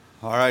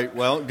All right,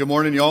 well, good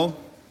morning, y'all.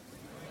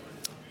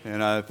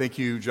 And thank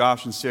you,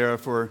 Josh and Sarah,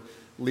 for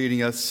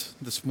leading us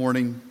this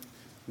morning,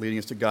 leading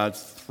us to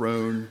God's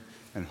throne,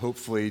 and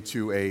hopefully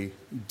to a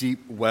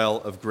deep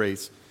well of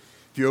grace.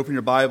 If you open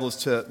your Bibles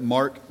to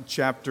Mark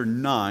chapter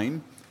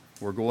 9,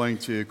 we're going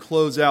to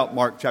close out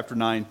Mark chapter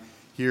 9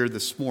 here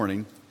this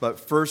morning. But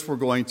first, we're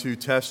going to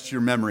test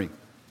your memory,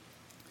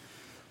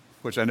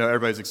 which I know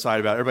everybody's excited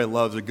about. Everybody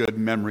loves a good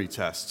memory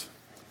test.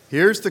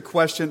 Here's the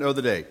question of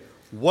the day.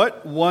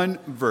 What one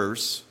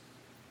verse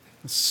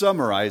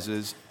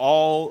summarizes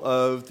all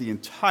of the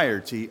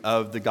entirety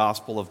of the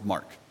Gospel of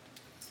Mark?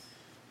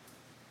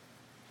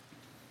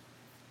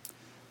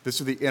 This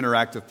is the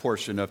interactive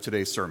portion of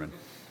today's sermon.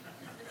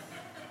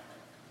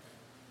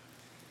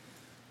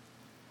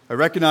 I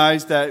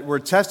recognize that we're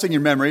testing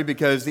your memory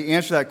because the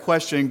answer to that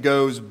question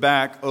goes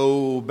back,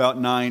 about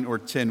 9 or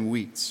 10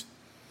 weeks.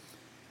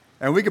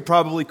 And we could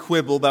probably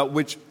quibble about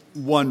which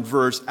one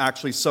verse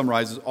actually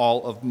summarizes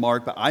all of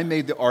Mark, but I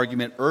made the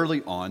argument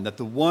early on that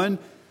the one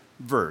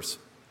verse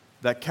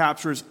that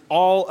captures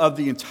all of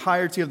the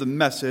entirety of the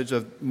message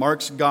of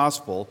Mark's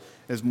gospel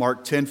is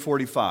Mark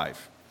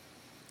 10:45,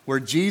 where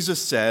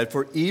Jesus said,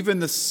 "For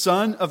even the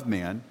Son of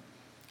Man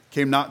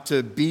came not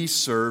to be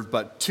served,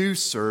 but to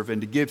serve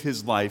and to give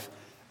his life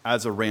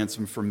as a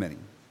ransom for many."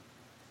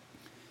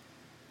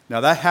 Now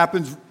that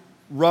happens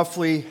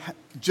roughly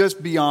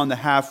just beyond the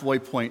halfway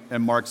point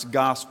in Mark's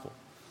gospel.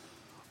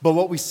 But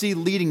what we see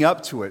leading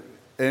up to it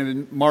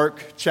in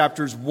Mark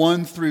chapters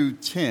 1 through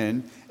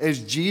 10 is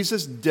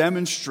Jesus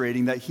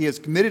demonstrating that he has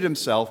committed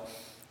himself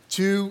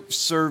to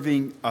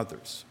serving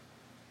others.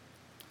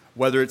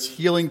 Whether it's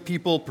healing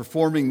people,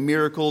 performing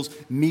miracles,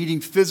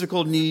 meeting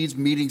physical needs,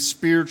 meeting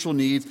spiritual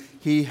needs,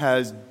 he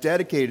has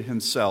dedicated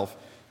himself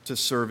to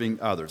serving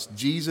others.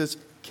 Jesus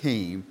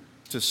came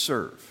to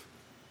serve.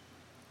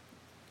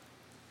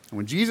 And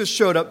when Jesus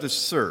showed up to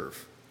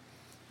serve,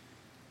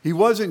 he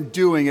wasn't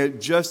doing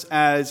it just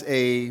as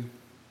a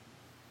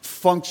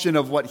function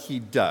of what he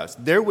does.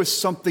 There was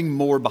something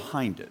more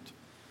behind it.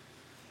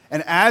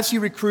 And as he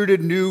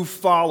recruited new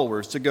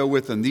followers to go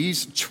with him,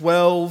 these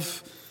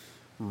 12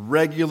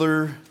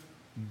 regular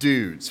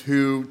dudes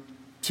who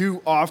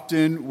too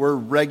often were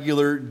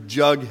regular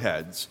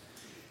jugheads,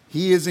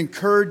 he is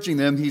encouraging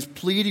them, he's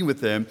pleading with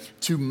them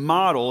to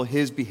model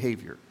his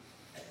behavior.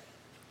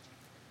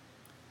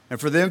 And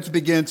for them to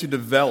begin to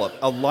develop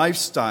a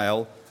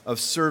lifestyle of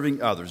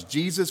serving others.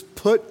 Jesus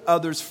put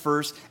others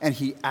first, and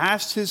he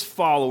asked his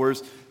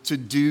followers to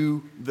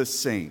do the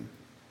same.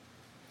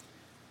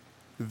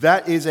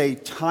 That is a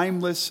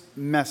timeless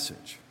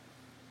message.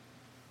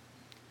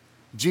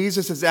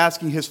 Jesus is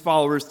asking his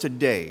followers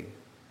today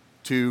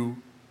to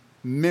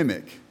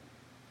mimic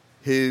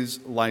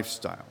his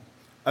lifestyle.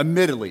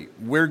 Admittedly,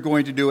 we're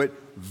going to do it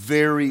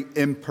very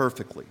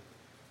imperfectly.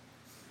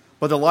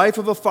 But the life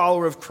of a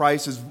follower of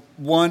Christ is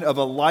one of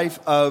a life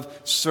of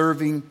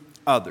serving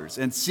others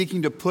and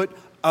seeking to put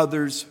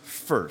others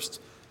first,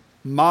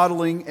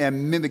 modeling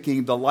and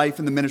mimicking the life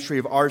and the ministry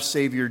of our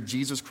Savior,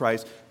 Jesus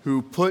Christ,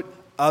 who put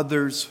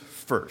others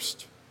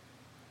first.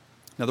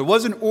 Now, there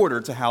was an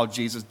order to how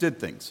Jesus did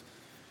things,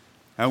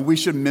 and we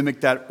should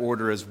mimic that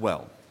order as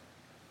well.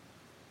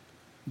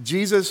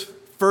 Jesus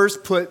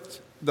first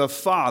put the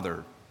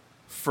Father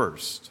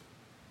first.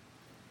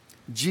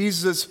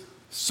 Jesus'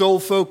 sole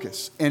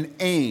focus and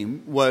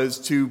aim was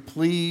to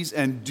please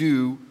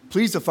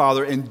the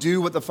Father and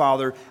do what the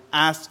Father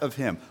asked of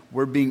him.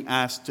 We're being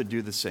asked to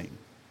do the same.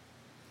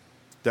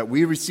 That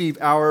we receive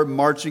our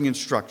marching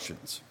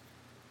instructions.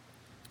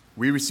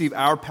 We receive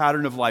our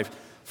pattern of life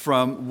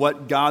from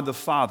what God the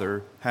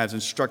Father has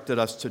instructed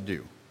us to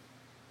do.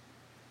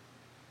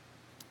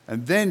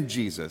 And then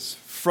Jesus,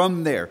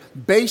 from there,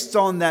 based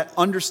on that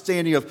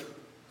understanding of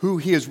who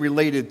he is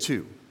related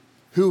to,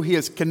 who he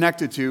is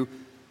connected to,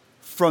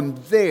 from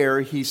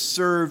there, he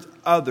served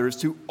others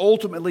to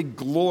ultimately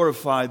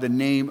glorify the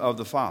name of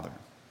the Father.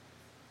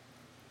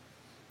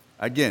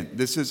 Again,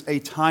 this is a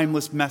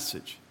timeless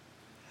message.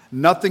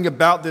 Nothing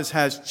about this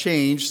has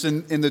changed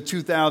in the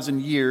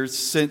 2,000 years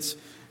since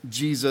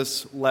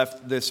Jesus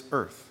left this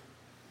earth.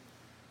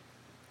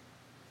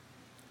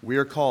 We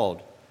are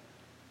called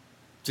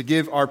to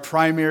give our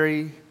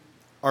primary,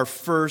 our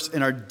first,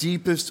 and our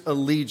deepest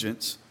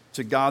allegiance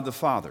to God the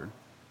Father.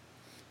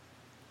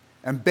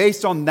 And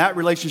based on that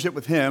relationship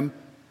with him,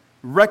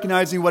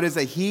 recognizing what it is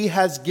that he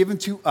has given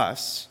to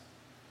us,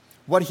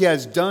 what he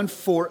has done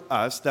for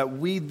us, that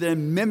we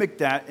then mimic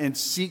that and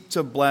seek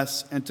to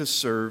bless and to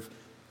serve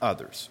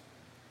others.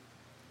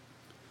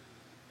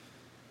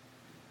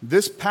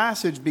 This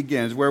passage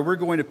begins where we're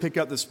going to pick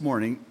up this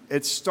morning.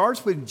 It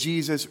starts with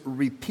Jesus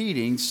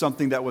repeating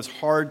something that was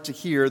hard to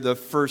hear the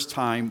first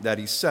time that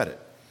he said it.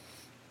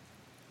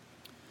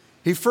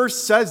 He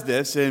first says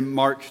this in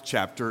Mark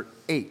chapter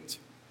 8.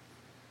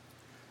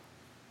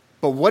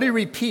 But what he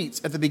repeats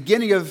at the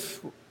beginning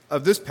of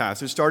this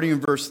passage, starting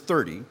in verse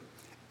 30,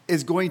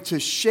 is going to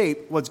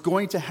shape what's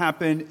going to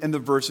happen in the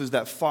verses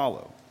that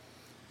follow.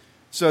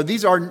 So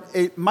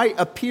it might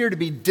appear to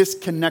be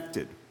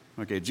disconnected.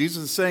 Okay,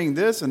 Jesus is saying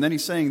this, and then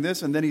he's saying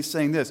this, and then he's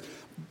saying this.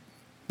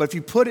 But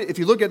if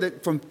you look at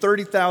it from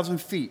 30,000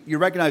 feet, you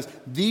recognize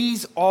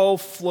these all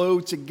flow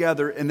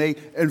together and they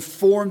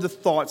inform the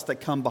thoughts that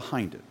come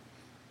behind it.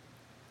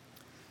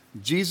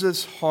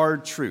 Jesus'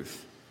 hard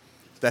truth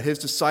that his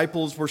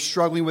disciples were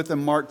struggling with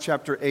in Mark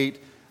chapter 8,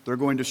 they're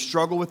going to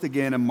struggle with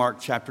again in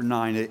Mark chapter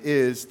 9. It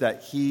is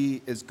that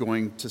he is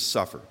going to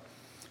suffer.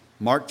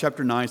 Mark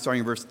chapter 9,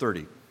 starting in verse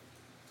 30.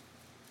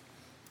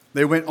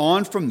 They went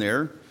on from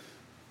there.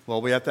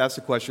 Well, we have to ask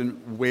the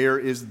question, where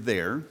is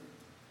there?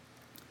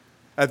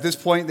 At this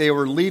point, they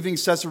were leaving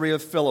Caesarea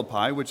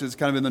Philippi, which is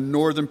kind of in the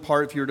northern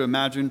part, if you were to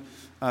imagine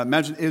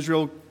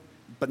Israel,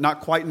 but not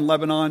quite in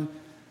Lebanon.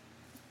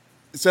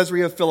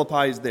 Caesarea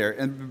Philippi is there,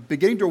 and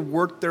beginning to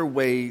work their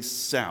way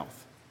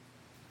south.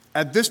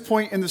 At this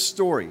point in the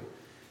story,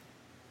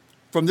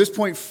 from this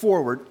point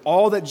forward,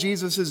 all that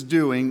Jesus is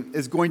doing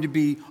is going to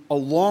be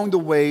along the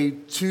way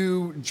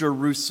to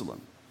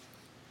Jerusalem.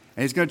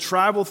 And he's going to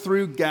travel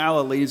through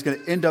Galilee. He's going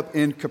to end up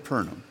in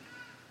Capernaum.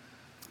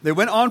 They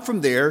went on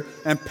from there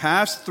and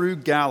passed through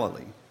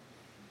Galilee.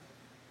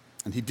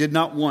 And he did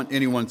not want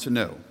anyone to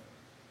know.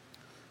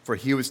 For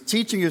he was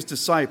teaching his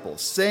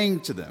disciples, saying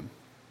to them,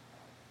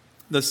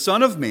 "The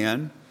Son of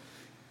Man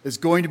is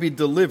going to be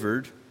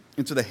delivered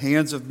into the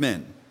hands of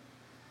men,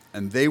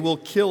 and they will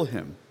kill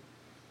him.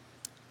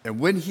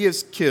 And when he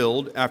is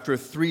killed, after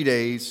 3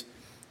 days,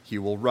 he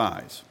will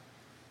rise."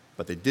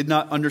 But they did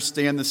not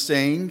understand the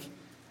saying,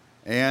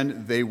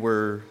 and they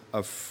were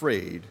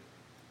afraid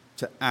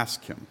to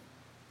ask him.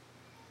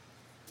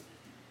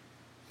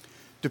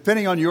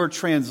 Depending on your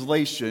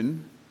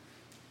translation,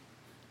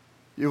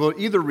 you will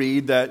either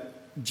read that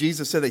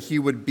Jesus said that he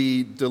would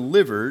be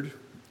delivered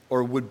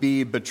or would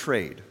be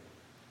betrayed.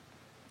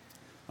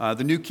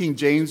 The New King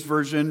James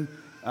Version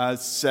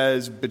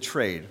says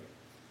betrayed.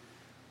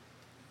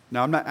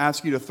 Now, I'm not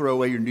asking you to throw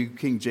away your New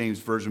King James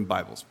Version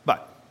Bibles,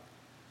 but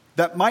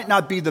that might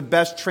not be the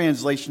best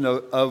translation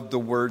of the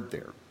word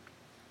there.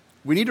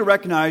 We need to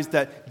recognize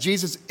that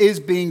Jesus is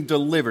being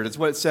delivered. It's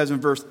what it says in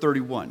verse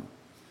 31.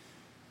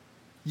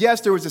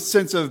 Yes, there was a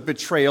sense of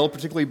betrayal,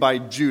 particularly by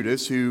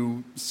Judas,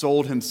 who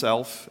sold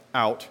himself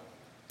out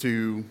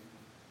to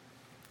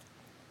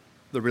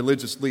the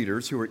religious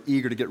leaders who were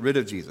eager to get rid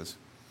of Jesus.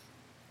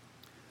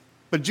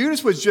 But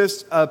Judas was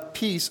just a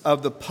piece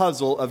of the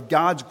puzzle of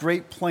God's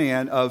great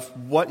plan of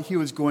what he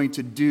was going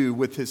to do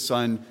with his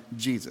son,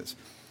 Jesus.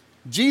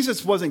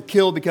 Jesus wasn't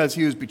killed because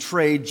he was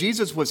betrayed.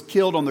 Jesus was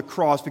killed on the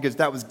cross because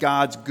that was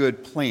God's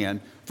good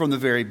plan from the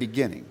very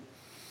beginning.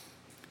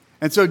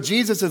 And so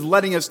Jesus is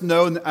letting us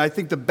know, and I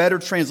think the better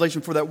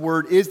translation for that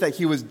word is that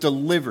he was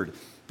delivered,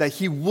 that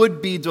he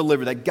would be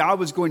delivered, that God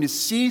was going to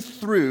see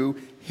through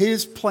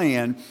his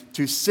plan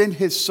to send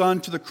his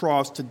son to the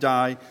cross to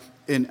die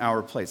in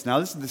our place.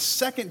 Now, this is the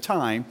second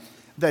time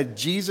that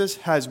Jesus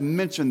has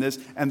mentioned this,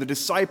 and the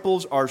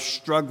disciples are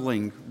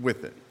struggling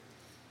with it.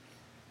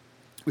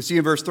 We see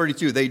in verse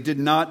 32, they did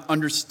not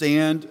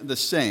understand the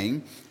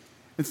saying.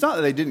 It's not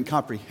that they didn't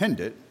comprehend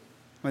it.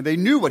 I mean, they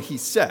knew what he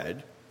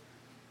said,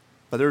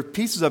 but there were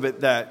pieces of it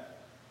that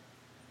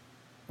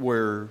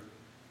were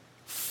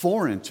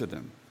foreign to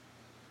them.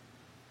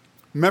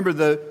 Remember,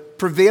 the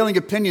prevailing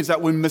opinions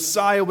that when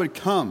Messiah would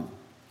come,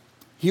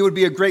 he would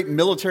be a great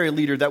military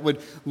leader that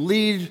would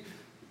lead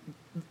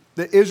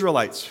the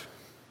Israelites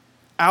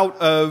out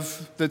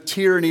of the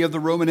tyranny of the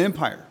Roman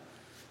Empire,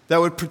 that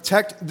would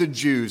protect the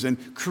Jews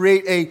and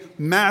create a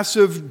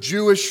massive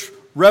Jewish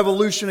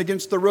revolution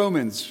against the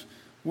Romans.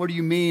 What do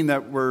you mean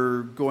that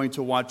we're going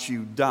to watch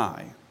you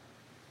die?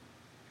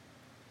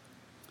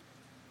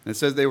 And it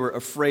says they were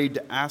afraid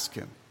to ask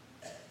him.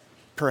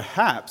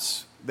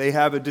 Perhaps they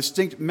have a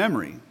distinct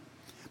memory,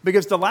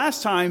 because the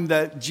last time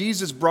that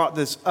Jesus brought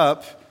this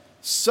up,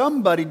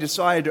 somebody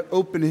decided to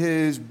open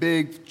his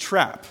big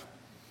trap.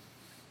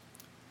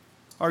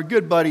 Our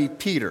good buddy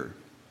Peter,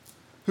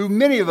 who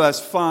many of us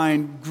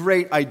find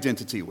great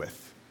identity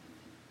with.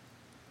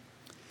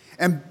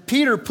 And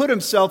Peter put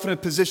himself in a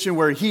position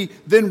where he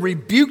then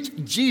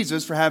rebuked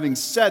Jesus for having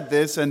said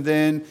this, and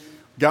then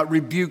got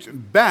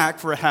rebuked back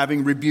for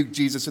having rebuked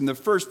Jesus in the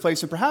first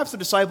place. And perhaps the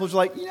disciples were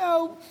like,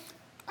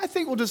 I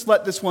think we'll just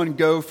let this one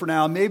go for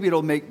now. Maybe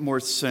it'll make more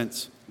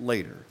sense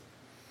later.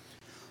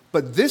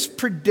 But this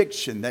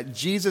prediction that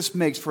Jesus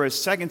makes for a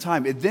second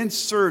time, it then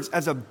serves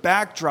as a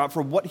backdrop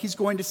for what he's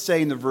going to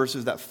say in the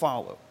verses that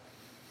follow.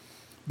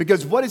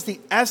 Because what is the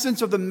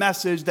essence of the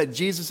message that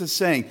Jesus is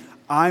saying?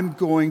 I'm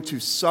going to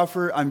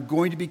suffer, I'm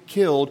going to be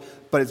killed,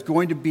 but it's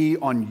going to be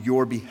on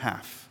your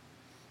behalf.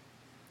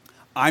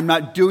 I'm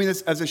not doing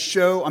this as a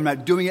show. I'm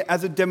not doing it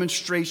as a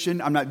demonstration.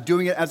 I'm not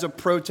doing it as a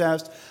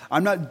protest.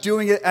 I'm not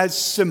doing it as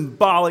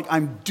symbolic.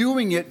 I'm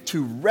doing it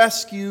to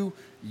rescue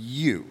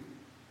you.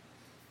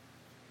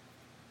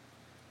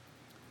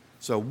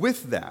 So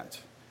with that,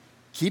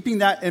 keeping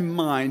that in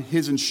mind,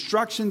 his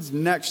instructions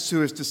next to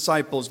his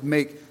disciples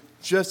make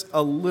just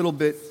a little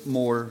bit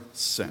more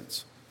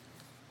sense.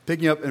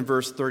 Picking up in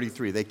verse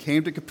 33, they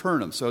came to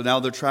Capernaum. So now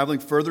they're traveling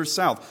further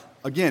south,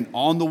 again,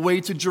 on the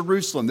way to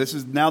Jerusalem. This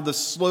is now the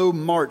slow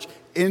march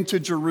into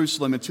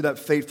Jerusalem and to that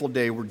fateful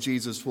day where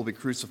Jesus will be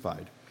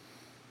crucified.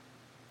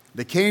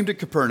 They came to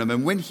Capernaum,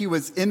 and when he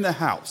was in the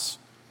house,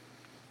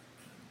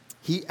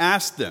 he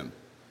asked them,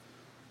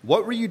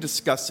 "What were you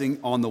discussing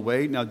on the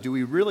way?" Now, do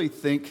we really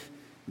think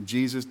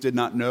Jesus did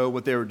not know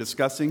what they were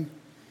discussing?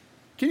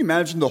 Can you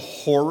imagine the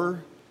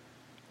horror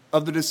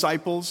of the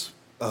disciples?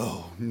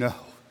 Oh, no.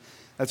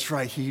 That's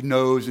right. He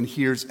knows and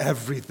hears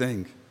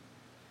everything.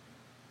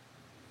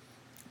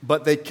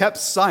 But they kept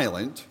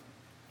silent,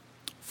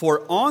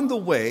 for on the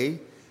way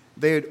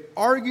they had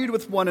argued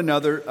with one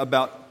another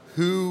about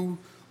who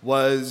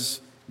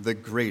was the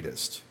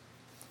greatest.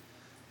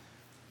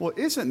 Well,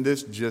 isn't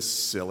this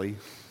just silly?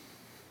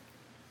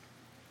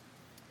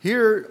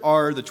 Here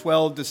are the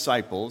 12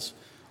 disciples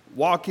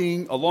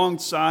walking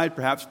alongside,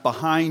 perhaps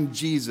behind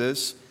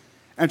Jesus,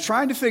 and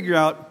trying to figure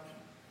out,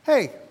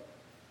 hey,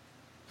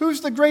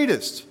 who's the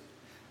greatest?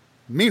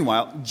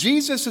 Meanwhile,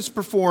 Jesus has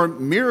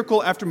performed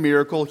miracle after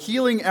miracle,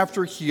 healing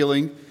after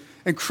healing,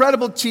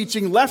 incredible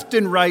teaching left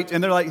and right,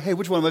 and they're like, hey,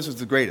 which one of us is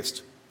the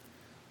greatest?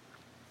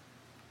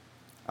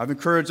 I've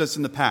encouraged us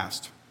in the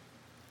past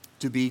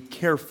to be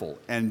careful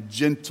and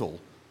gentle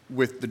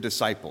with the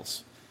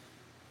disciples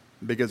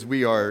because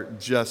we are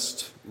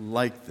just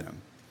like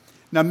them.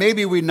 Now,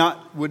 maybe we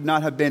would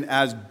not have been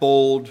as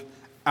bold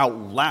out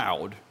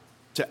loud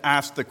to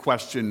ask the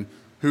question,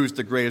 who's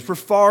the greatest? We're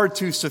far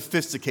too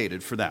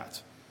sophisticated for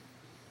that.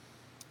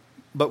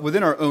 But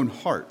within our own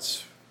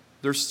hearts,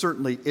 there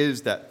certainly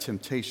is that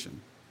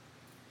temptation.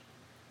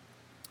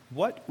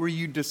 What were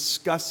you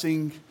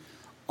discussing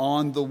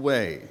on the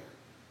way?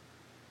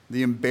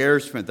 The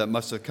embarrassment that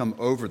must have come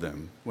over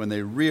them when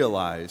they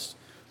realized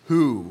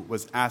who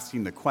was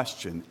asking the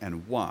question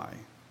and why.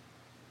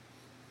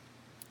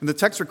 And the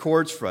text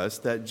records for us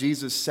that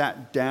Jesus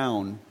sat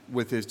down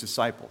with his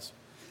disciples.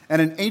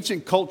 And in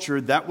ancient culture,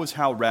 that was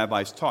how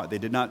rabbis taught. They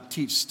did not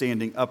teach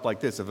standing up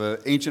like this. If an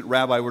ancient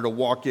rabbi were to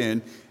walk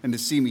in and to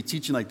see me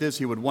teaching like this,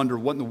 he would wonder,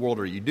 what in the world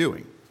are you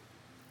doing?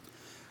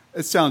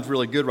 It sounds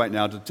really good right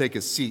now to take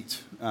a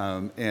seat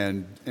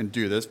and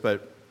do this,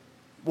 but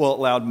well, it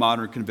allowed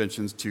modern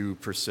conventions to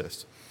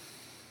persist.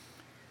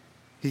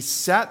 He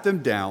sat them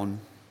down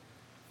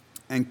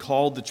and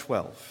called the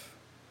 12.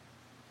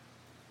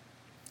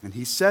 And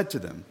he said to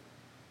them,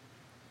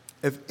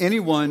 if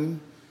anyone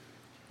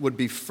would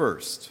be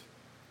first,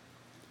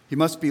 he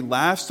must be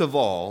last of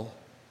all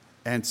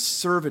and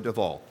servant of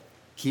all.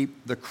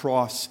 Keep the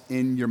cross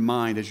in your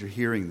mind as you're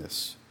hearing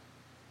this.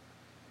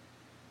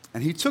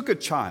 And he took a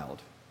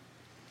child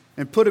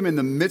and put him in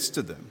the midst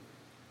of them.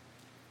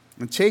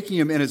 And taking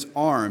him in his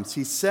arms,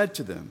 he said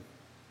to them,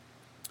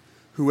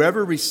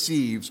 whoever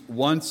receives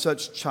one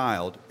such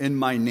child in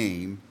my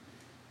name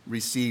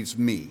receives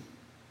me.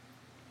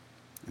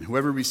 And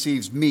whoever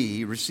receives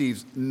me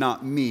receives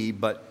not me,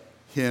 but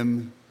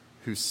him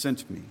who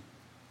sent me.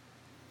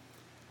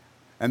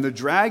 And the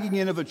dragging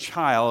in of a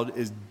child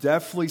is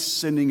definitely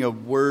sending a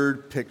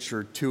word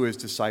picture to his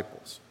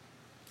disciples.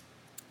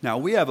 Now,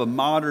 we have a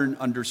modern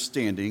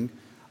understanding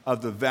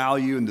of the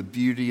value and the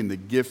beauty and the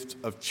gift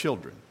of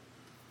children.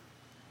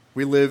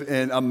 We live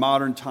in a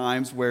modern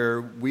times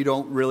where we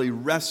don't really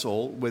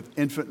wrestle with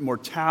infant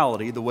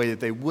mortality the way that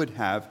they would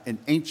have in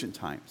ancient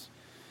times.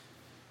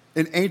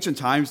 In ancient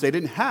times, they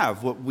didn't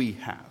have what we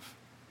have.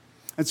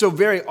 And so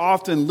very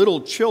often,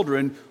 little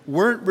children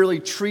weren't really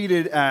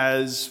treated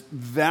as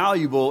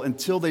valuable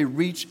until they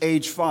reached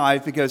age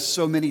 5 because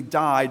so many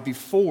died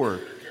before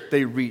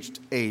they reached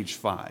age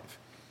 5.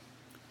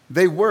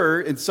 They were,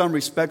 in some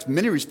respects,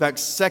 many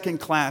respects,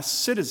 second-class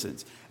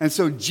citizens. And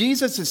so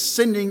Jesus is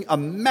sending a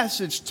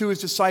message to his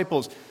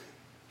disciples.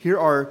 Here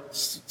are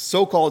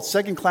so-called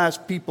second-class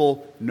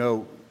people.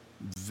 No,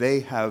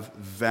 they have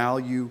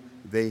value,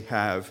 they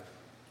have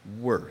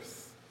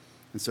worth.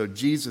 And so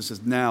Jesus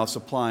is now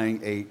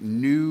supplying a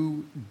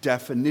new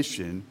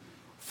definition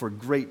for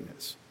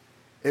greatness.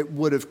 It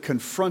would have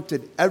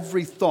confronted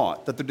every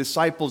thought that the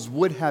disciples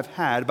would have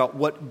had about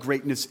what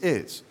greatness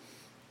is,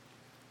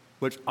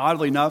 which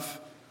oddly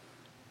enough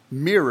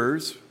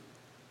mirrors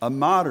a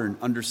modern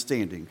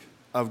understanding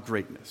of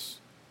greatness.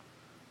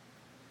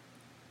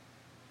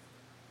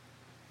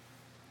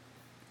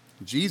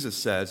 Jesus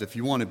says if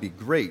you want to be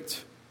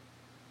great,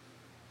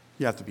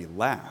 you have to be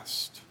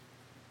last.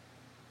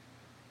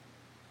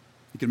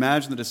 You can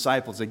imagine the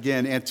disciples,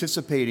 again,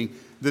 anticipating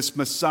this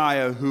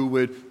Messiah who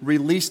would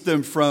release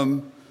them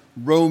from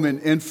Roman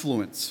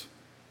influence.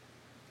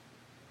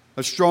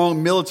 A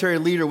strong military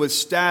leader with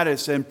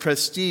status and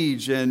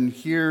prestige, and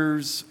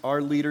here's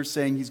our leader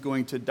saying he's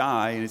going to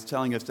die, and he's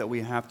telling us that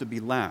we have to be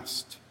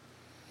last.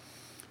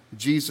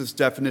 Jesus'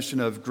 definition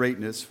of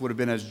greatness would have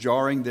been as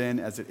jarring then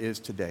as it is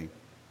today.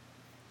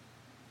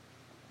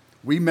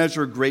 We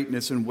measure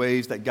greatness in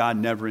ways that God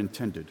never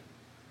intended.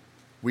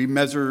 We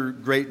measure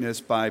greatness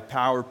by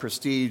power,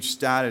 prestige,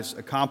 status,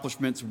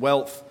 accomplishments,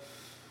 wealth.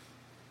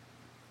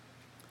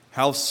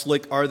 How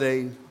slick are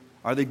they?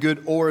 Are they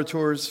good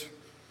orators?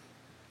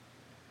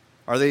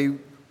 Are they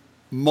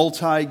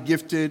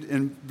multi-gifted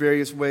in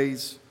various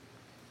ways?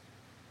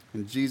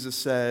 And Jesus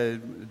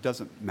said, it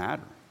doesn't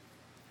matter.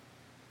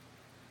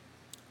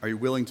 Are you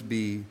willing to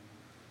be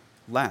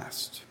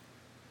last?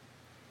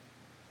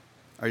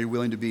 Are you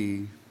willing to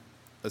be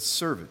a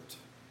servant?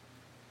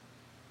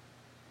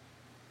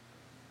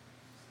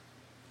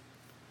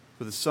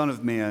 For the Son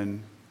of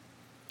Man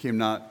came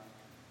not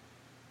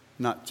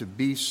to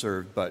be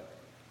served, but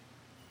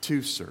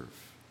to serve.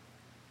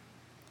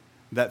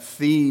 That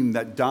theme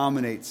that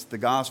dominates the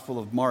Gospel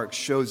of Mark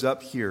shows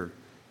up here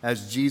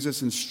as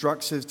Jesus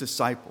instructs his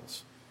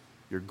disciples.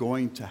 You're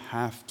going to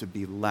have to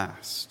be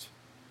last.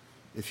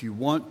 If you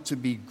want to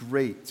be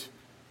great,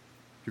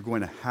 you're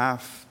going to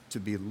have to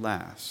be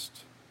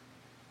last.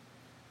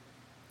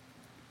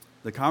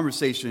 The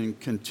conversation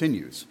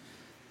continues.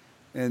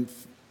 And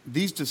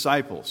these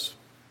disciples,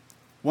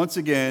 once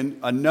again,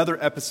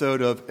 another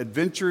episode of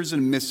adventures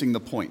and missing the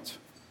point.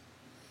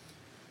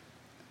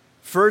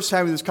 First,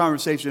 having this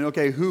conversation,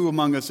 okay, who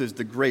among us is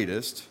the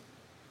greatest?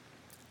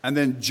 And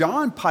then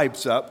John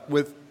pipes up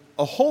with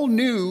a whole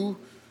new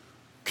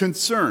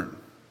concern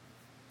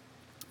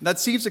that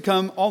seems to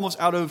come almost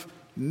out of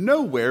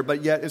nowhere,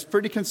 but yet is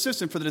pretty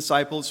consistent for the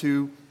disciples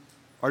who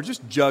are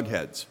just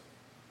jugheads.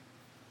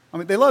 I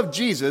mean, they love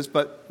Jesus,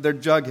 but they're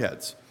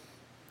jugheads,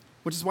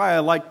 which is why I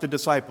like the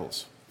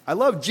disciples. I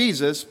love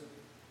Jesus,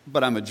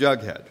 but I'm a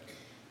jughead.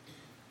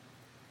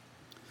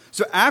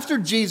 So after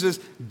Jesus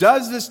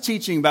does this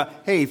teaching about,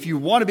 hey, if you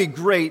want to be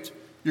great,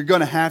 you're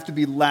going to have to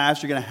be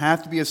last, you're going to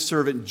have to be a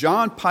servant,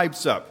 John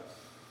pipes up,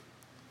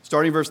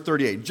 starting verse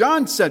 38.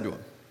 John said to him,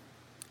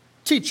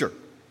 "Teacher,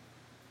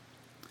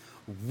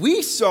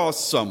 we saw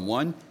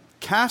someone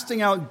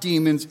casting out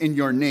demons in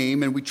your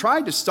name, and we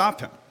tried to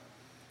stop him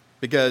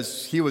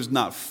because he was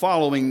not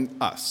following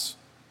us."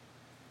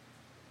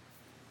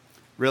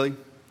 Really?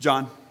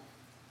 John?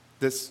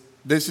 This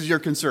is your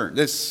concern.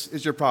 This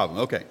is your problem.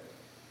 Okay.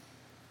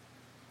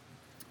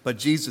 But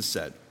Jesus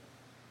said,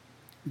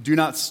 "Do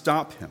not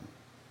stop him.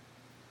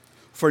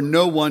 For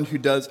no one who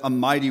does a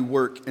mighty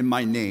work in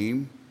my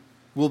name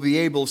will be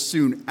able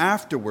soon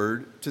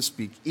afterward to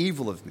speak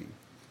evil of me.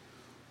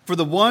 For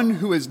the one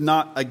who is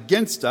not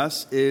against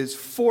us is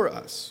for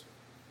us.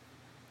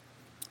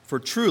 For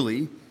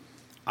truly,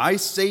 I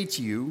say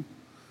to you,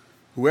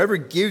 whoever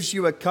gives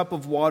you a cup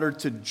of water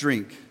to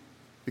drink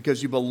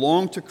because you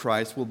belong to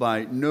Christ will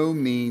by no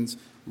means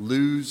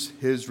lose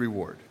his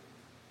reward."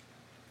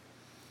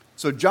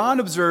 So John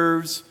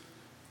observes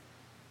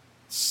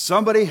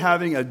somebody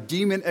having a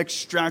demon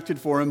extracted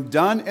for him,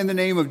 done in the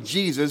name of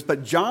Jesus,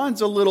 but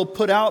John's a little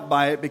put out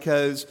by it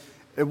because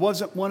it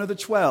wasn't one of the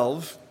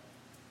 12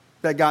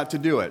 that got to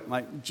do it.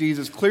 Like,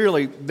 Jesus,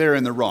 clearly they're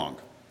in the wrong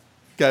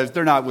because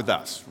they're not with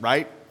us,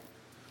 right?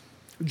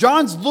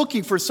 John's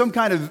looking for some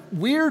kind of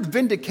weird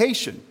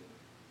vindication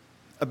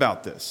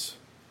about this.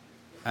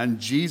 And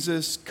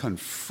Jesus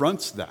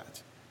confronts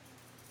that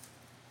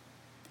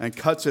and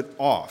cuts it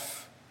off.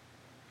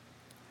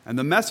 And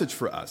the message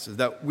for us is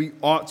that we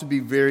ought to be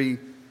very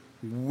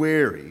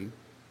wary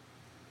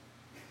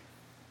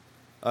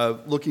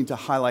of looking to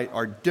highlight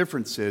our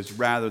differences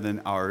rather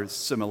than our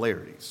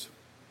similarities.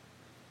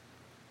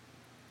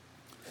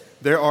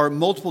 There are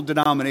multiple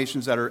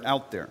denominations that are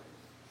out there.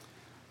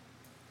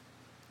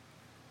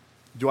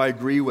 Do I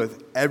agree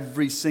with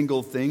every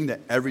single thing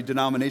that every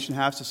denomination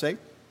has to say?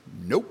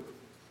 Nope.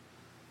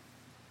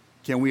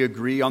 Can we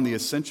agree on the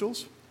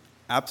essentials?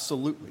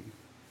 Absolutely.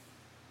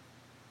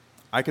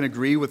 I can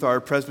agree with our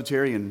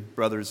Presbyterian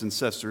brothers and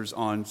sisters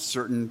on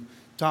certain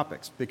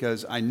topics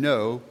because I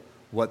know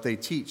what they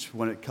teach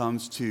when it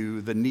comes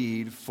to the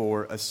need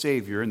for a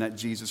Savior and that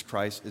Jesus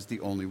Christ is the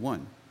only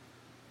one.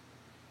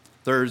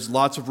 There's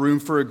lots of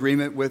room for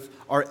agreement with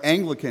our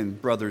Anglican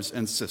brothers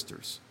and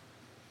sisters.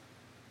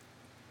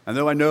 And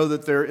though I know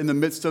that they're in the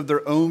midst of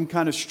their own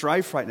kind of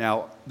strife right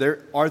now,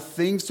 there are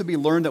things to be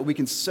learned that we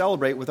can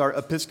celebrate with our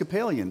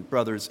Episcopalian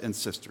brothers and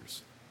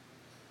sisters.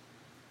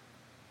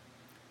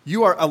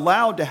 You are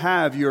allowed to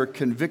have your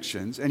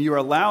convictions, and you are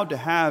allowed to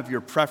have your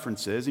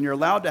preferences, and you're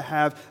allowed to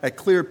have a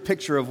clear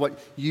picture of what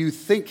you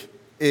think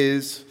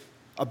is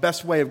a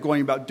best way of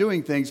going about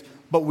doing things,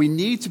 but we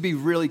need to be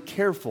really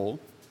careful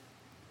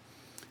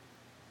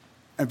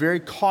and very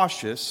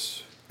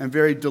cautious and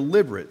very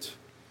deliberate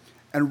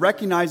and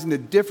recognizing the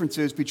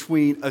differences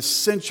between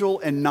essential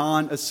and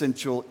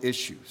non-essential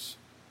issues.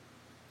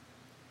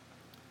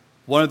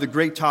 One of the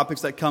great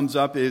topics that comes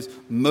up is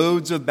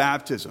modes of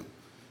baptism.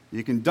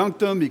 You can dunk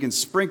them, you can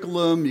sprinkle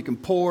them, you can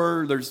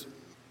pour. There's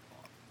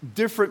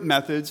different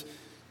methods.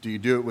 Do you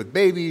do it with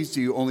babies?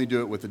 Do you only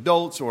do it with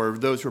adults or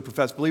those who are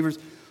professed believers?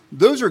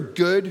 Those are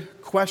good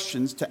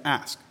questions to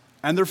ask.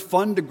 And they're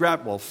fun to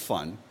grapple. Well,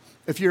 fun.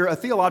 If you're a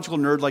theological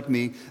nerd like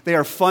me, they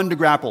are fun to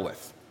grapple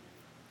with.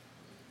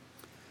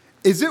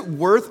 Is it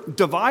worth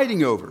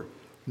dividing over?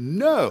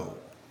 No.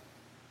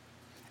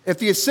 If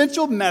the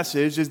essential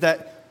message is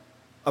that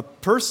a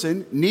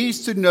person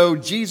needs to know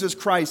Jesus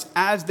Christ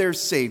as their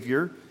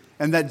Savior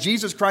and that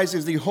Jesus Christ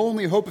is the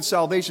only hope of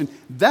salvation,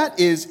 that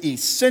is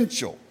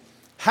essential.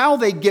 How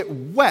they get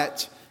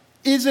wet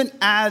isn't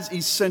as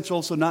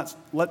essential, so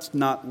let's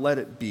not let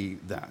it be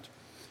that.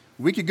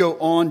 We could go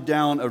on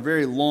down a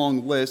very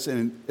long list,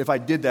 and if I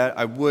did that,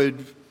 I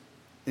would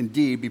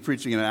indeed be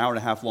preaching an hour and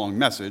a half long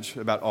message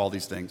about all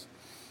these things.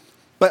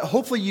 But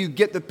hopefully you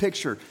get the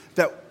picture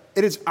that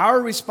it is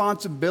our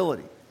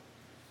responsibility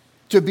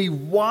to be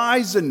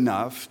wise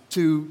enough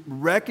to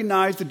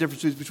recognize the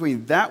differences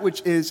between that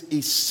which is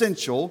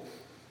essential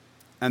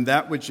and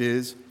that which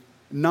is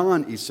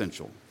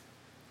non-essential.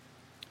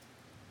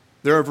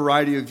 There are a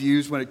variety of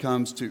views when it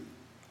comes to,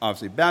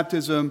 obviously,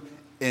 baptism,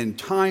 end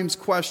times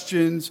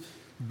questions,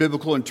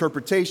 biblical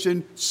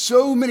interpretation,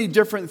 so many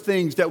different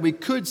things that we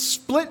could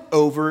split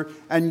over,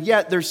 and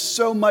yet there's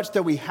so much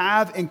that we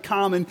have in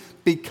common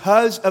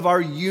because of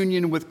our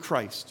union with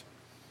Christ.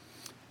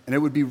 And it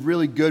would be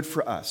really good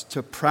for us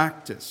to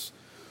practice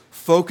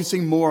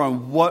focusing more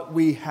on what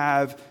we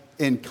have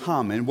in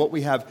common, what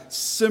we have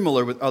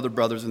similar with other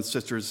brothers and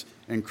sisters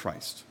in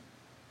Christ.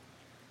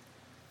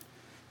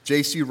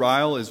 J.C.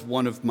 Ryle is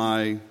one of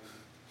my,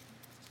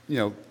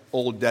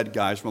 old dead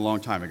guys from a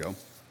long time ago.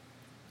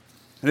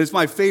 And it's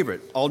my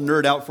favorite. I'll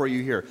nerd out for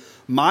you here.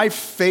 My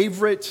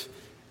favorite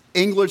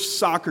English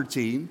soccer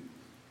team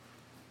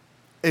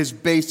is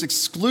based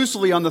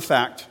exclusively on the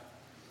fact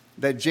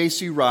that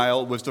J.C.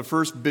 Ryle was the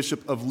first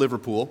bishop of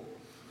Liverpool.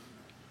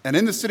 And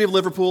in the city of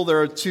Liverpool,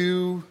 there are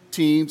two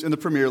teams in the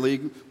Premier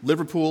League,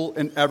 Liverpool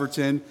and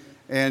Everton.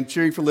 And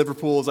cheering for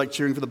Liverpool is like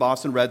cheering for the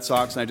Boston Red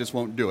Sox, and I just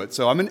won't do it.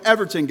 So I'm an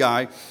Everton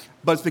guy,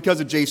 but it's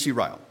because of J.C.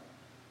 Ryle.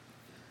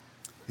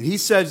 And he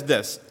says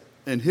this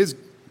in his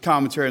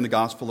commentary on the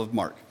Gospel of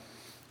Mark.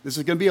 This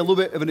is going to be a little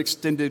bit of an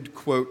extended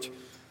quote,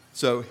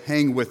 so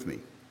hang with me.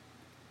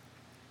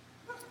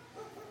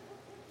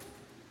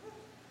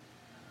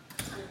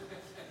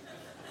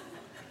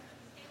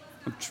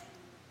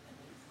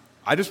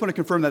 I just want to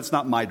confirm that's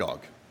not my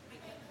dog.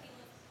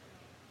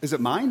 Is it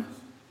mine?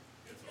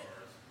 It's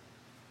ours.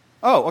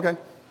 Oh, okay.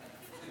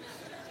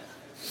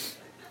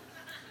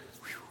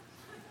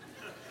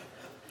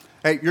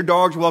 Hey, your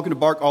dogs are welcome to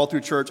bark all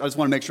through church. I just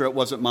want to make sure it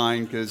wasn't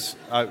mine because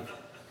I'm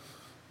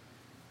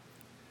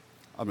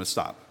going to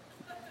stop.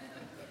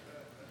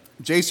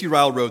 J.C.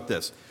 Ryle wrote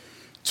this: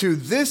 "To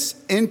this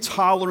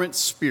intolerant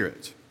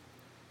spirit,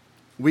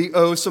 we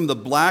owe some of the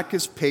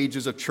blackest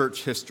pages of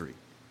church history.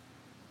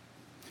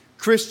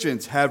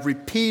 Christians have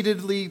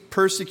repeatedly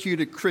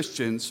persecuted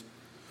Christians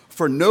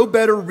for no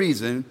better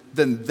reason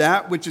than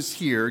that which is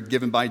here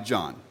given by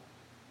John.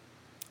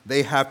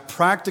 They have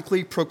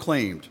practically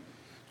proclaimed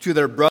to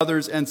their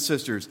brothers and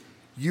sisters,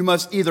 'You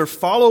must either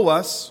follow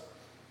us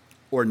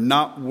or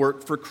not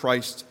work for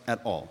Christ at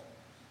all.'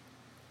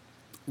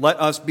 Let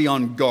us be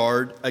on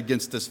guard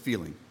against this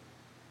feeling.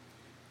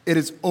 It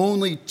is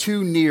only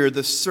too near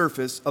the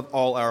surface of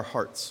all our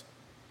hearts.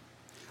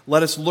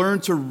 Let us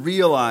learn to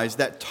realize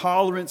that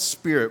tolerant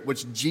spirit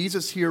which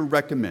Jesus here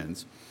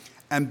recommends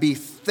and be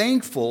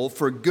thankful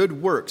for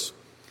good works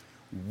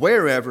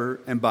wherever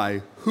and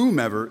by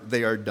whomever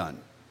they are done.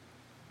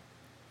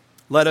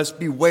 Let us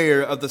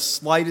beware of the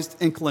slightest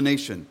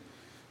inclination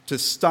to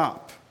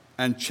stop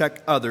and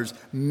check others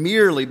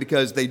merely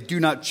because they do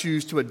not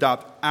choose to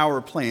adopt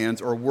our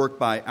plans or work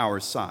by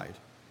our side.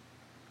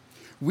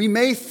 We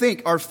may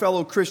think our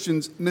fellow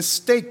Christians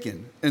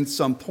mistaken in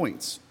some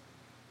points.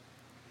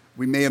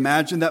 We may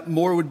imagine that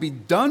more would be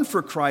done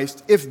for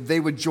Christ if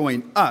they would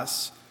join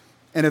us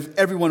and if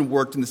everyone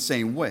worked in the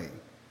same way.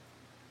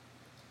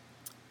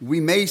 We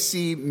may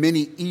see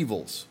many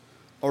evils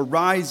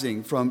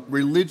arising from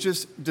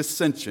religious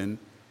dissension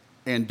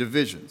and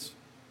divisions.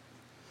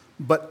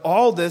 But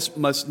all this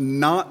must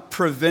not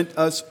prevent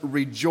us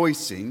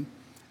rejoicing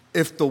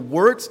if the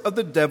works of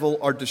the devil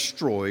are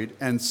destroyed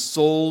and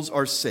souls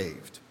are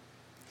saved.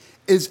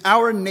 Is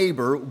our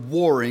neighbor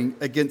warring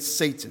against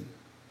Satan?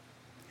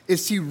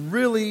 Is he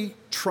really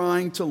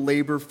trying to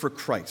labor for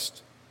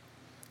Christ?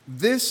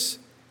 This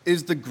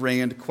is the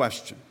grand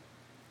question.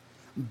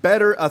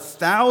 Better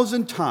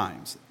 1,000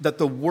 times that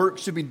the work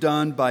should be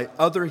done by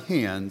other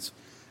hands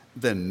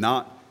than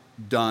not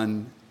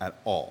done at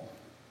all."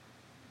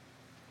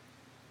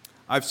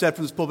 I've said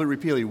from this pulpit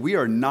repeatedly, we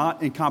are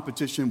not in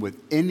competition with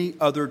any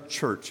other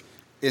church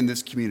in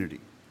this community.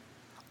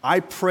 I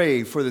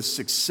pray for the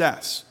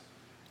success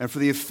and for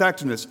the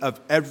effectiveness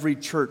of every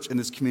church in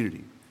this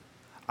community.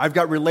 I've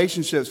got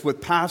relationships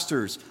with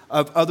pastors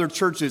of other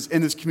churches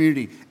in this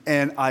community,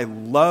 and I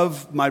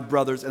love my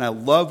brothers, and I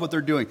love what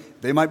they're doing.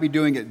 They might be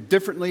doing it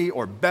differently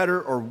or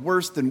better or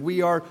worse than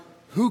we are.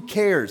 Who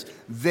cares?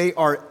 They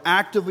are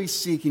actively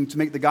seeking to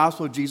make the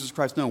gospel of Jesus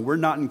Christ known. We're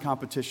not in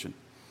competition.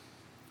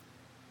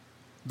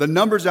 The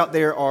numbers out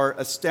there are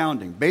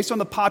astounding. Based on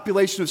the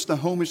population of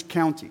Snohomish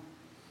County,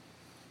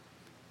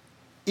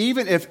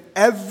 even if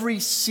every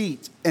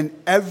seat in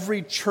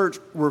every church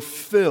were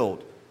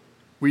filled,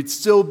 we'd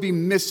still be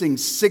missing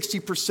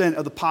 60%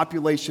 of the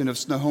population of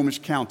Snohomish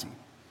County.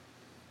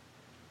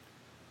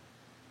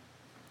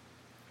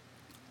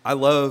 I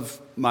love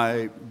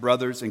my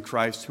brothers in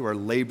Christ who are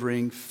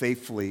laboring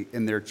faithfully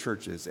in their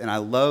churches. And I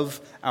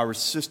love our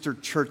sister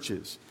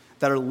churches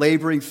that are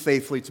laboring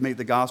faithfully to make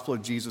the gospel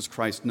of Jesus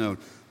Christ known.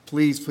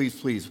 Please, please,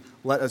 please,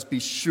 let us be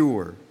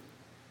sure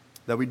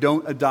that we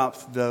don't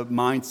adopt the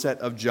mindset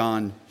of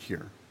John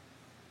here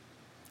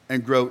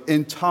and grow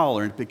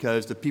intolerant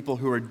because the people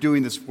who are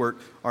doing this work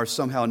are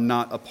somehow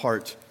not a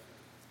part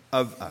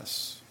of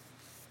us.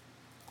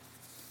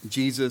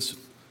 Jesus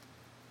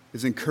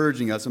is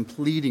encouraging us and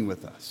pleading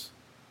with us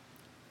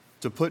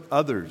to put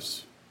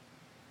others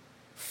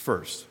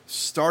first,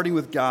 starting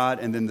with God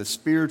and then the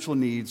spiritual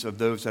needs of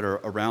those that are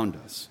around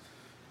us.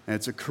 And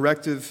it's a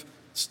corrective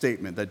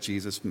statement that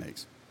Jesus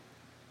makes.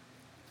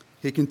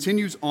 He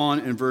continues on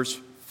in verse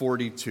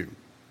 42.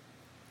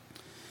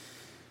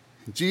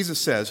 Jesus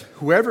says,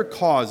 "Whoever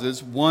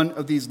causes one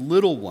of these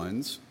little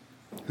ones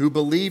who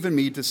believe in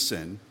me to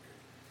sin,"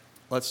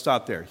 let's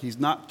stop there. He's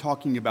not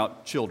talking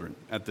about children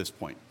at this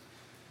point.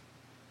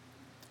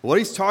 What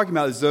he's talking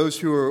about is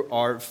those who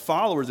are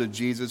followers of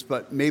Jesus,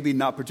 but maybe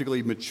not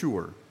particularly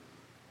mature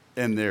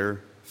in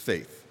their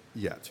faith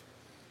yet.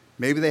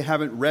 Maybe they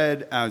haven't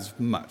read as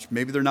much.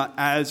 Maybe they're not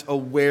as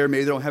aware.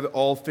 Maybe they don't have it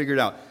all figured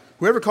out.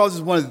 Whoever causes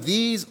one of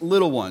these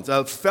little ones,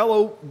 a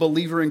fellow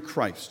believer in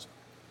Christ,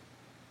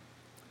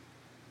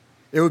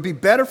 it would be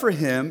better for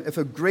him if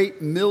a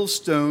great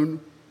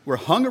millstone were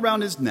hung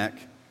around his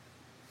neck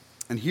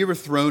and he were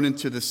thrown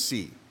into the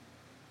sea.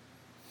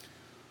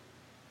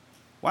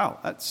 Wow,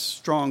 that's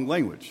strong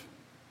language.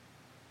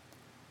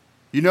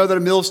 You know that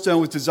a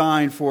millstone was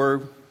designed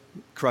for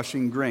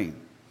crushing grain.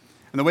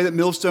 And the way that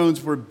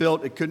millstones were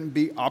built, it couldn't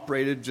be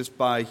operated just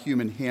by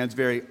human hands.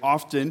 Very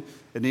often,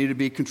 it needed to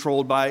be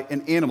controlled by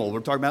an animal. We're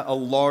talking about a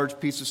large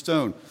piece of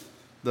stone.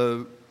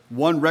 The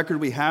one record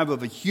we have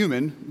of a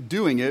human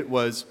doing it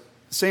was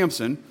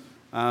Samson,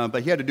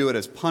 but he had to do it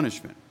as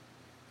punishment.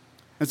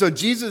 And so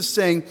Jesus is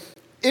saying,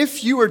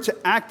 if you were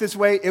to act this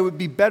way, it would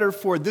be better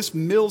for this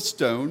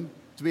millstone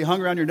to be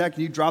hung around your neck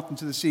and you drop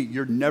into the sea.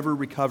 You're never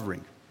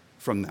recovering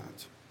from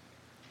that.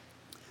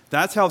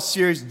 That's how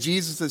serious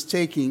Jesus is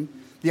taking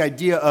the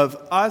idea of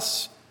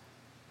us,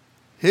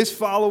 his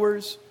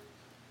followers,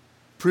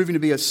 proving to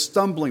be a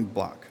stumbling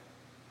block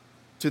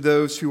to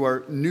those who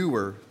are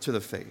newer to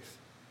the faith.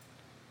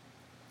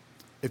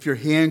 If your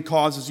hand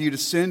causes you to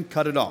sin,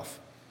 cut it off.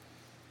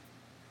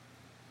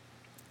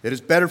 It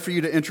is better for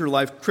you to enter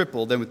life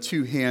crippled than with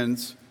two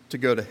hands to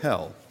go to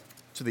hell,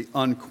 to the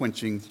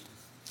unquenching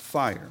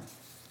fire.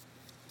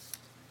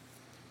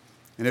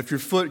 And if your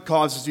foot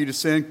causes you to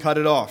sin, cut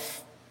it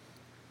off.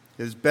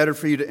 It is better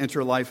for you to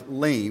enter life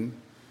lame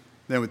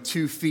than with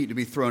 2 feet to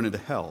be thrown into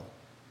hell.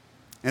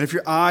 And if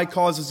your eye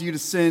causes you to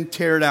sin,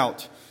 tear it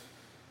out.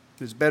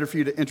 It is better for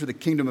you to enter the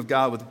kingdom of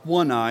God with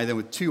one eye than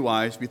with 2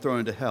 eyes to be thrown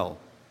into hell,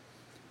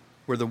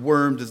 where the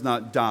worm does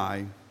not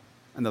die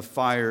and the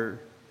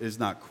fire is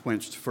not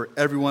quenched. For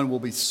everyone will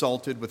be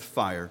salted with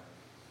fire.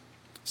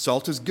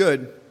 Salt is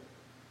good,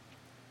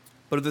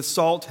 but if the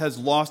salt has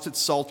lost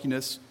its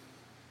saltiness,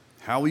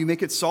 how will you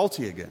make it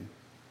salty again?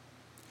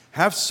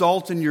 Have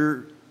salt in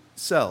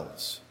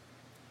yourselves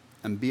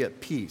and be at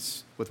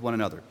peace with one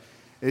another.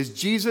 Is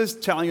Jesus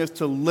telling us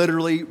to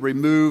literally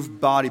remove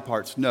body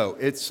parts? No,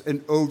 it's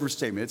an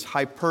overstatement. It's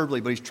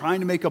hyperbole, but he's trying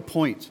to make a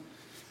point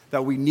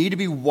that we need to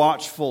be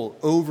watchful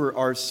over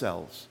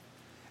ourselves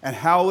and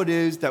how it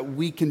is that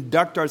we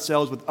conduct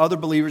ourselves with other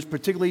believers,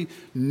 particularly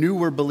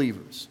newer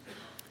believers,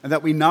 and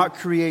that we not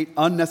create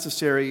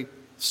unnecessary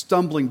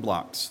stumbling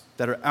blocks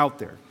that are out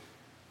there.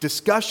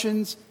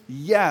 Discussions,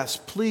 yes,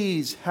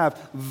 please have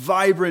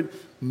vibrant,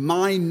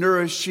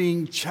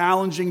 mind-nourishing,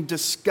 challenging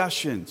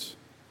discussions.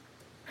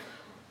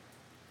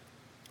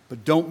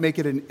 But don't make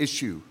it an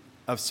issue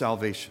of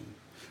salvation.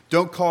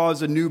 Don't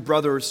cause a new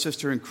brother or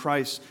sister in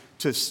Christ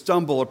to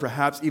stumble or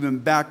perhaps even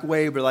back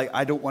away, but like,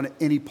 I don't want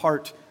any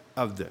part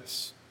of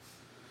this.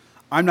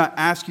 I'm not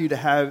asking you to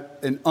have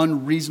an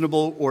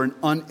unreasonable or an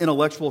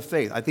unintellectual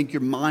faith. I think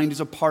your mind is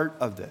a part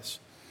of this.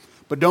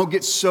 But don't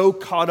get so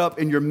caught up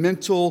in your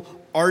mental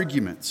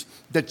arguments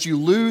that you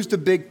lose the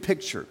big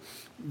picture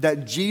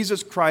that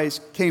Jesus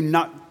Christ came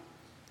not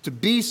to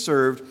be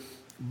served,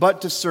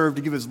 but to serve,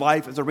 to give his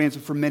life as a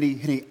ransom for many.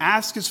 And he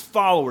asked his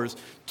followers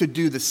to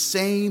do the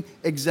same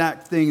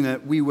exact thing,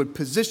 that we would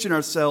position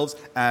ourselves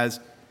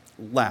as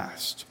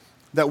last,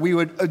 that we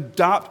would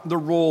adopt the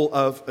role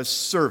of a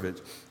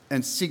servant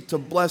and seek to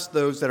bless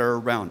those that are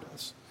around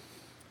us.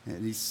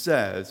 And he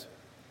says,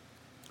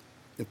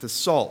 if the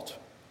salt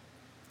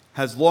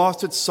has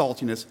lost its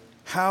saltiness,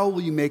 how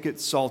will you make it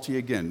salty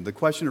again? The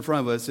question in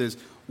front of us is,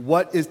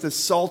 what is the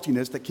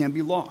saltiness that can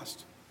be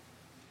lost?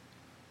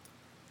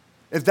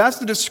 If that's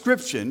the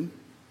description,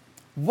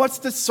 what's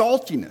the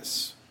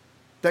saltiness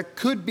that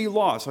could be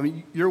lost? I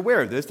mean, you're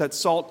aware of this, that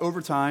salt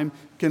over time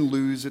can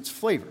lose its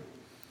flavor.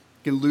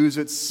 It can lose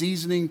its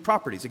seasoning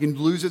properties. It can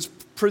lose its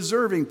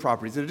preserving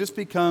properties. And it just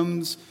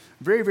becomes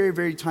very, very,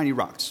 very tiny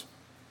rocks.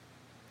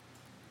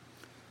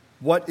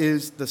 What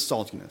is the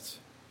saltiness?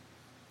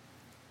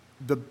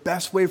 The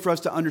best way for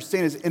us to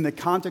understand is in the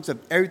context of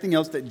everything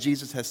else that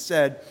Jesus has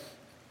said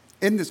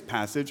in this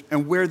passage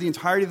and where the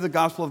entirety of the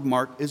Gospel of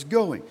Mark is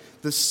going.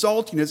 The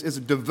saltiness is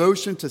a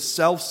devotion to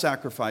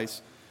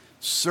self-sacrifice,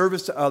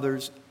 service to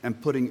others, and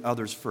putting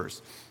others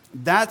first.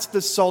 That's the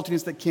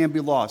saltiness that can be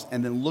lost.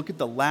 And then look at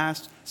the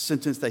last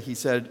sentence that he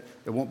said.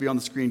 It won't be on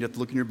the screen. You have to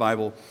look in your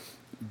Bible.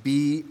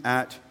 Be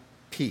at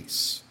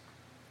peace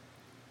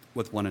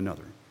with one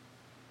another.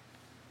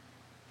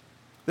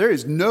 There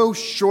is no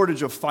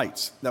shortage of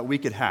fights that we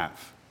could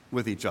have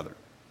with each other.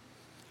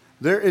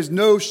 There is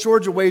no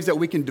shortage of ways that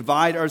we can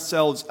divide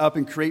ourselves up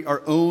and create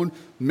our own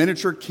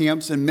miniature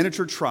camps and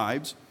miniature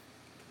tribes.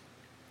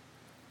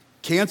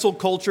 Cancel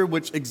culture,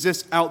 which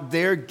exists out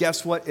there,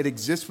 guess what? It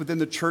exists within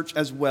the church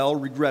as well,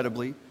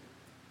 regrettably.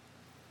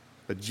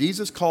 But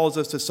Jesus calls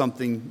us to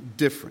something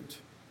different,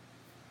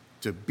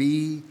 to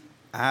be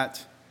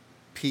at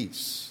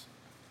peace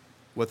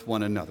with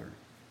one another.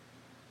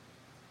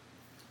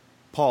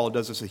 Paul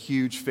does us a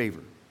huge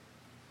favor,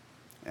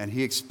 and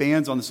he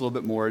expands on this a little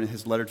bit more in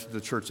his letter to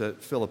the church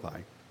at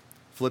Philippi.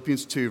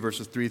 Philippians 2,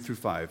 verses 3 through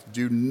 5.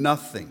 Do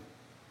nothing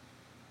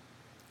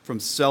from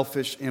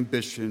selfish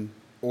ambition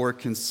or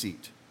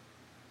conceit,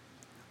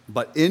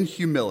 but in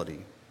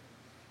humility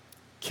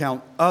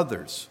count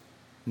others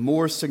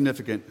more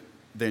significant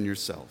than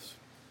yourselves.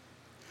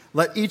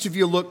 Let each of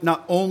you look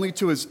not only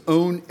to his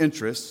own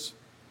interests,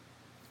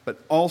 but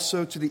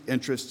also to the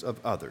interests of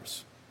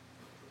others.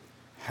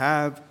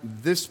 Have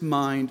this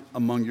mind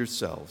among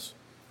yourselves,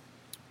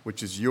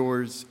 which is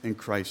yours in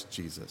Christ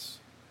Jesus.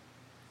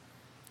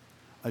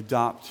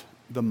 Adopt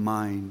the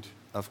mind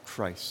of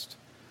Christ.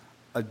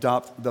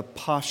 Adopt the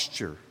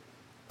posture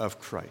of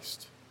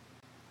Christ.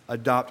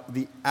 Adopt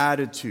the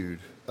attitude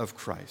of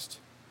Christ,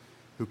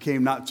 who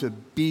came not to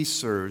be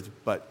served,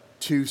 but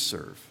to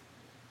serve,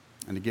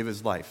 and to give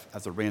his life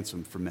as a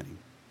ransom for many.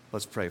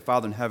 Let's pray.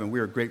 Father in heaven, we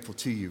are grateful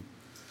to you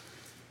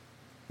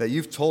that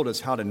you've told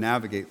us how to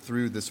navigate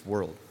through this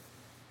world.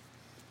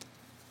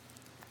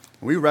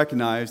 We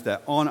recognize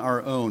that on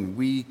our own,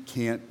 we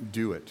can't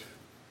do it.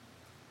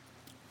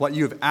 What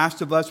you have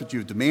asked of us, what you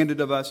have demanded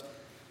of us,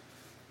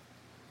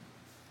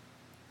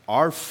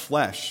 our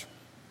flesh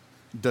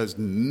does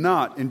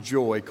not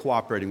enjoy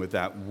cooperating with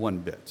that one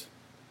bit.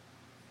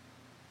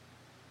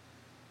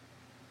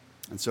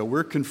 And so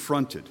we're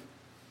confronted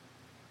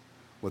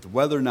with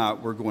whether or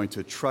not we're going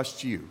to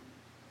trust you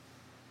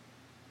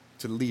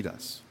to lead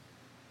us.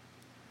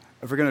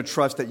 If we're going to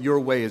trust that your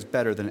way is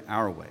better than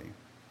our way.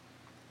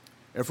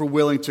 If we're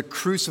willing to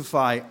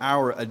crucify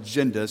our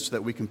agenda so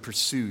that we can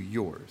pursue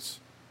yours.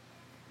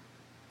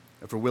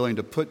 If we're willing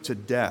to put to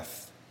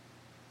death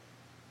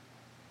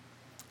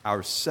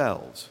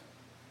ourselves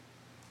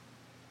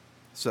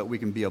so that we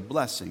can be a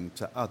blessing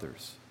to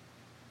others.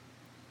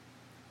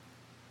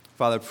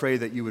 Father, I pray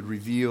that you would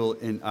reveal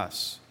in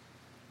us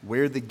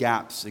where the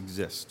gaps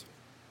exist.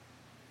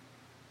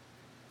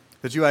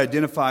 That you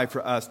identify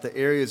for us the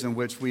areas in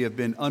which we have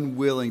been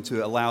unwilling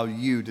to allow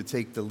you to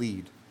take the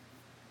lead.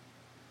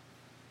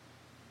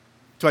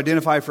 To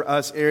identify for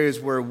us areas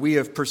where we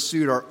have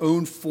pursued our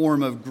own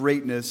form of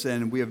greatness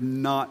and we have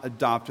not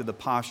adopted the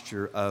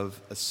posture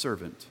of a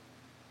servant.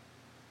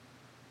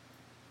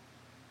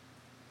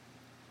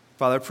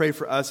 Father, I pray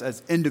for us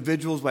as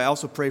individuals, but I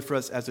also pray for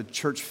us as a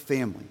church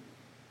family,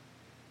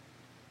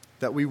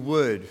 that we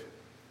would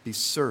be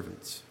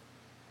servants,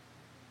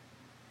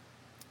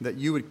 that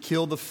you would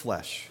kill the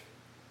flesh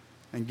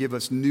and give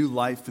us new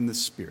life in the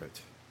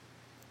Spirit.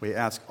 We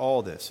ask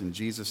all this in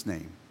Jesus'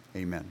 name.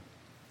 Amen.